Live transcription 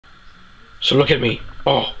So look at me.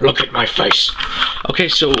 Oh, look at my face. Okay,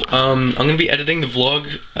 so I'm gonna be editing the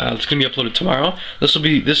vlog. It's gonna be uploaded tomorrow. This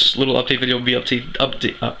little update video will be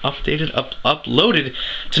uploaded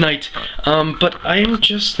tonight. But I am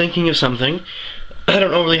just thinking of something. I don't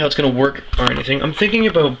know really how it's gonna work or anything. I'm thinking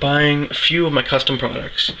about buying a few of my custom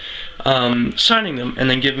products, signing them, and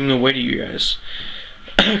then giving them away to you guys.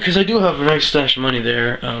 Because I do have a nice stash of money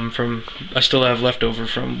there. I still have leftover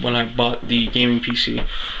from when I bought the gaming PC.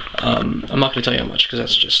 I'm not going to tell you how much because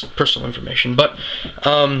that's just personal information. But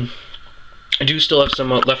I do still have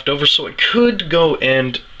some left over, so I could go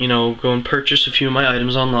and purchase a few of my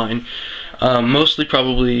items online. Mostly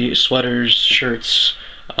probably sweaters, shirts,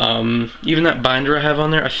 even that binder I have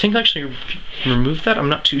on there. I think I actually removed that. I'm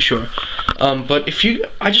not too sure. But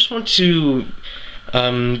I just want to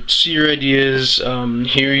see your ideas,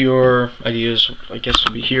 hear your ideas. I guess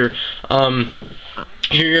would be here.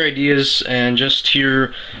 Hear your ideas and just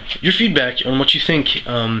hear your feedback on what you think,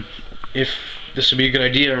 if this would be a good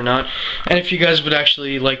idea or not, and if you guys would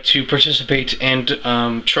actually like to participate and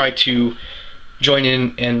try to join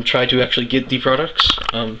in and try to actually get the products.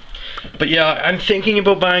 But yeah, I'm thinking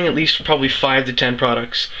about buying at least probably 5 to 10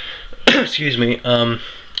 products, excuse me, and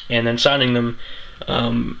then signing them.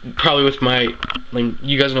 Probably with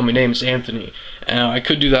you guys know my name is Anthony. I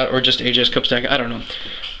could do that, or just AJScupstacking. I don't know.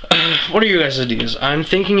 What are your guys' ideas? I'm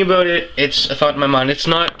thinking about it. It's a thought in my mind. It's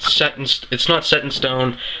not set in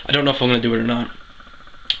stone. I don't know if I'm gonna do it or not.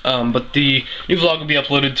 But the new vlog will be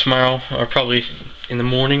uploaded tomorrow, or probably in the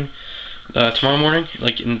morning. Tomorrow morning,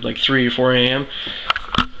 like in 3 or 4 a.m.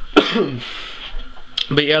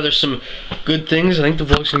 But yeah, there's some good things. I think the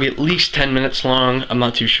vlog's gonna be at least 10 minutes long. I'm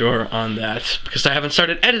not too sure on that because I haven't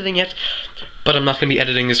started editing yet. But I'm not gonna be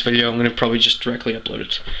editing this video. I'm gonna probably just directly upload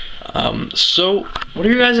it. So, what are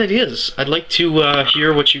your guys' ideas? I'd like to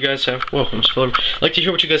hear what you guys have. Whoa, I'm spoiling. I'd like to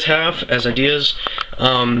hear what you guys have as ideas,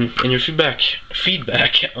 and your feedback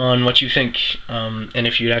on what you think, and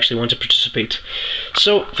if you'd actually want to participate.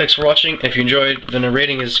 So, thanks for watching. If you enjoyed, then a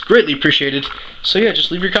rating is greatly appreciated. So yeah,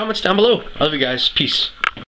 just leave your comments down below. I love you guys. Peace.